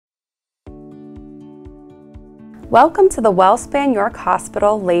Welcome to the WellSpan York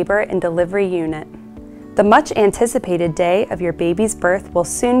Hospital Labor and Delivery Unit. The much anticipated day of your baby's birth will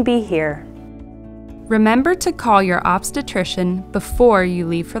soon be here. Remember to call your obstetrician before you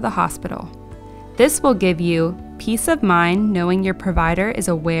leave for the hospital. This will give you peace of mind knowing your provider is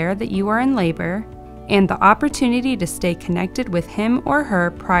aware that you are in labor and the opportunity to stay connected with him or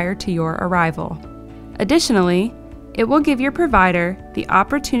her prior to your arrival. Additionally, it will give your provider the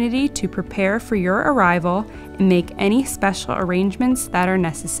opportunity to prepare for your arrival and make any special arrangements that are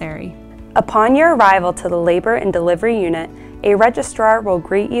necessary. Upon your arrival to the Labor and Delivery Unit, a registrar will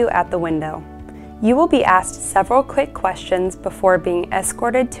greet you at the window. You will be asked several quick questions before being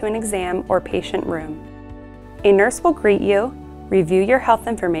escorted to an exam or patient room. A nurse will greet you, review your health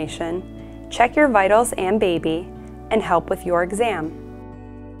information, check your vitals and baby, and help with your exam.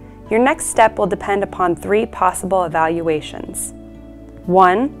 Your next step will depend upon 3 possible evaluations.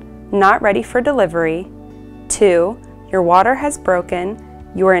 1. Not ready for delivery. 2. Your water has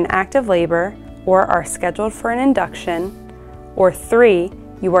broken, you are in active labor, or are scheduled for an induction. Or 3.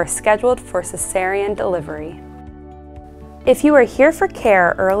 You are scheduled for cesarean delivery. If you are here for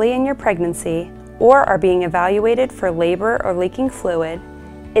care early in your pregnancy or are being evaluated for labor or leaking fluid,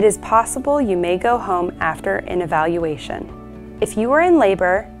 it is possible you may go home after an evaluation. If you are in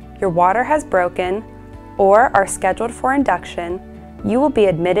labor, your water has broken, or are scheduled for induction, you will be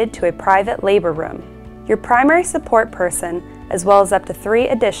admitted to a private labor room. Your primary support person, as well as up to 3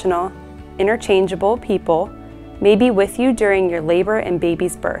 additional, interchangeable people, may be with you during your labor and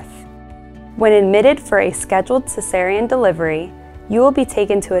baby's birth. When admitted for a scheduled cesarean delivery, you will be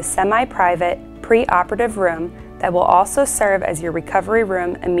taken to a semi-private, pre-operative room that will also serve as your recovery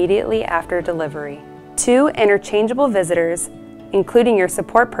room immediately after delivery. 2 interchangeable visitors, including your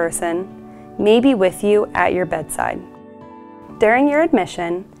support person, may be with you at your bedside. During your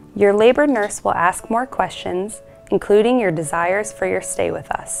admission, your labor nurse will ask more questions, including your desires for your stay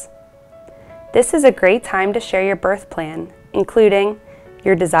with us. This is a great time to share your birth plan, including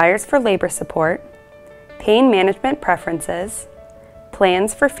your desires for labor support, pain management preferences,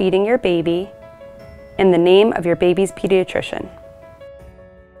 plans for feeding your baby, and the name of your baby's pediatrician.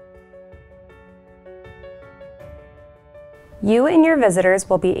 You and your visitors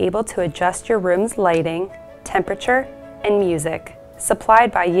will be able to adjust your room's lighting, temperature, and music,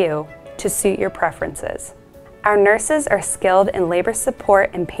 supplied by you, to suit your preferences. Our nurses are skilled in labor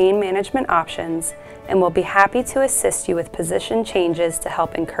support and pain management options and will be happy to assist you with position changes to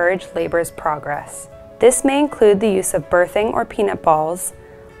help encourage labor's progress. This may include the use of birthing or peanut balls,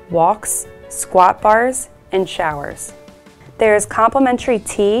 walks, squat bars, and showers. There is complimentary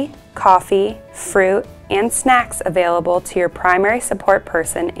tea, coffee, fruit, and snacks available to your primary support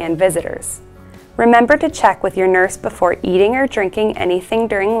person and visitors. Remember to check with your nurse before eating or drinking anything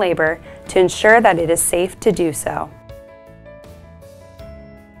during labor to ensure that it is safe to do so.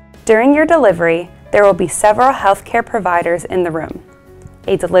 During your delivery, there will be several healthcare providers in the room: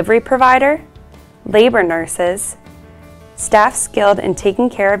 a delivery provider, labor nurses, staff skilled in taking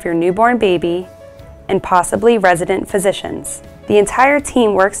care of your newborn baby, and possibly resident physicians. The entire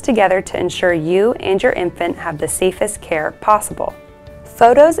team works together to ensure you and your infant have the safest care possible.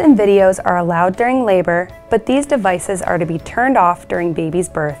 Photos and videos are allowed during labor, but these devices are to be turned off during baby's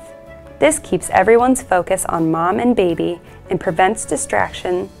birth. This keeps everyone's focus on mom and baby and prevents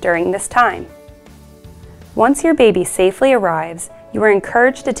distraction during this time. Once your baby safely arrives, you are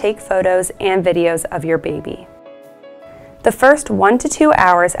encouraged to take photos and videos of your baby. The first 1 to 2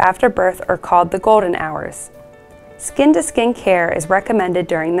 hours after birth are called the golden hours. Skin-to-skin care is recommended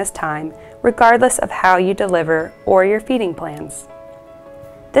during this time, regardless of how you deliver or your feeding plans.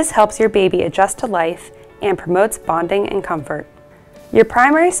 This helps your baby adjust to life and promotes bonding and comfort. Your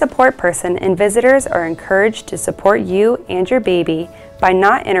primary support person and visitors are encouraged to support you and your baby by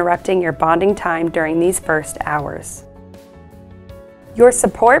not interrupting your bonding time during these first hours. Your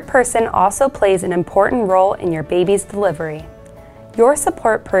support person also plays an important role in your baby's delivery. Your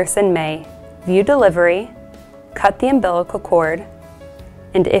support person may view delivery, cut the umbilical cord,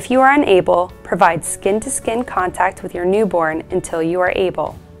 and if you are unable, provide skin-to-skin contact with your newborn until you are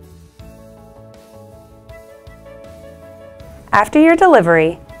able. After your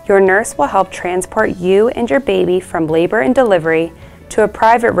delivery, your nurse will help transport you and your baby from labor and delivery to a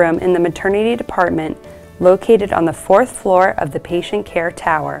private room in the maternity department located on the 4th floor of the patient care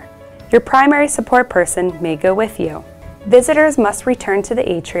tower. Your primary support person may go with you. Visitors must return to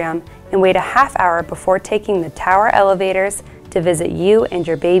the atrium and wait a half hour before taking the tower elevators to visit you and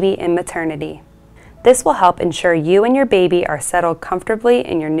your baby in maternity. This will help ensure you and your baby are settled comfortably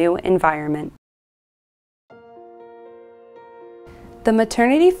in your new environment. The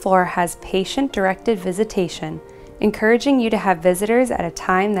maternity floor has patient-directed visitation encouraging you to have visitors at a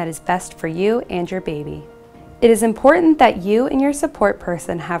time that is best for you and your baby. It is important that you and your support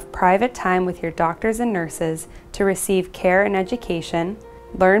person have private time with your doctors and nurses to receive care and education,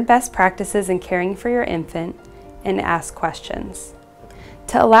 learn best practices in caring for your infant, and ask questions.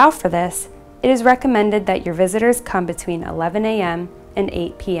 To allow for this, it is recommended that your visitors come between 11 a.m. and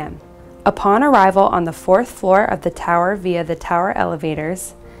 8 p.m. Upon arrival on the 4th floor of the tower via the tower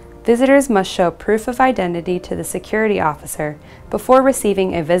elevators, visitors must show proof of identity to the security officer before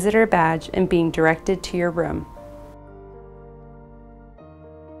receiving a visitor badge and being directed to your room.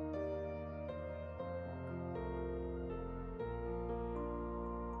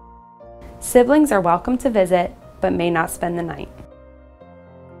 Siblings are welcome to visit, but may not spend the night.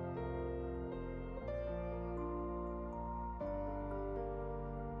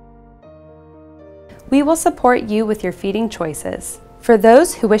 We will support you with your feeding choices. For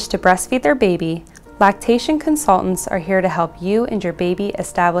those who wish to breastfeed their baby, lactation consultants are here to help you and your baby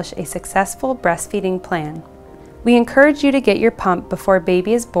establish a successful breastfeeding plan. We encourage you to get your pump before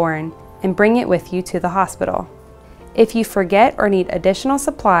baby is born and bring it with you to the hospital. If you forget or need additional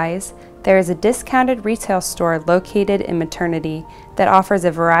supplies, there is a discounted retail store located in Maternity that offers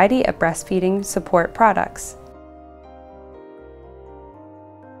a variety of breastfeeding support products.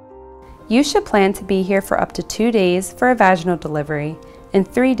 You should plan to be here for up to 2 days for a vaginal delivery and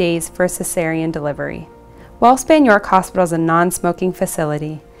 3 days for a cesarean delivery. WellSpan York Hospital is a non-smoking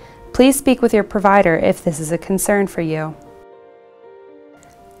facility. Please speak with your provider if this is a concern for you.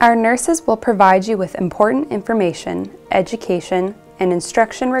 Our nurses will provide you with important information, education, and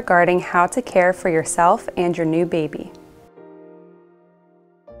instruction regarding how to care for yourself and your new baby.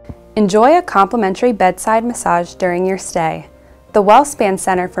 Enjoy a complimentary bedside massage during your stay. The WellSpan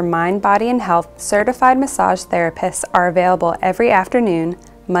Center for Mind, Body, and Health certified massage therapists are available every afternoon,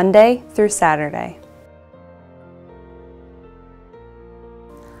 Monday through Saturday.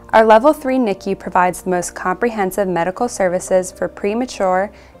 Our Level 3 NICU provides the most comprehensive medical services for premature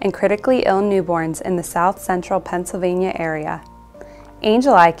and critically ill newborns in the South Central Pennsylvania area.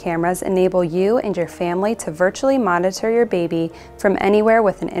 Angel Eye cameras enable you and your family to virtually monitor your baby from anywhere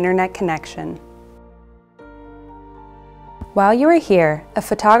with an internet connection. While you are here, a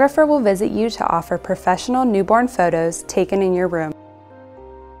photographer will visit you to offer professional newborn photos taken in your room.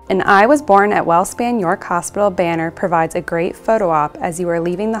 An I Was Born at WellSpan York Hospital banner provides a great photo op as you are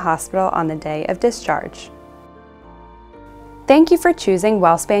leaving the hospital on the day of discharge. Thank you for choosing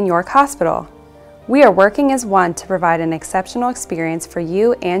WellSpan York Hospital. We are working as one to provide an exceptional experience for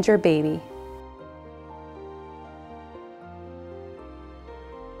you and your baby.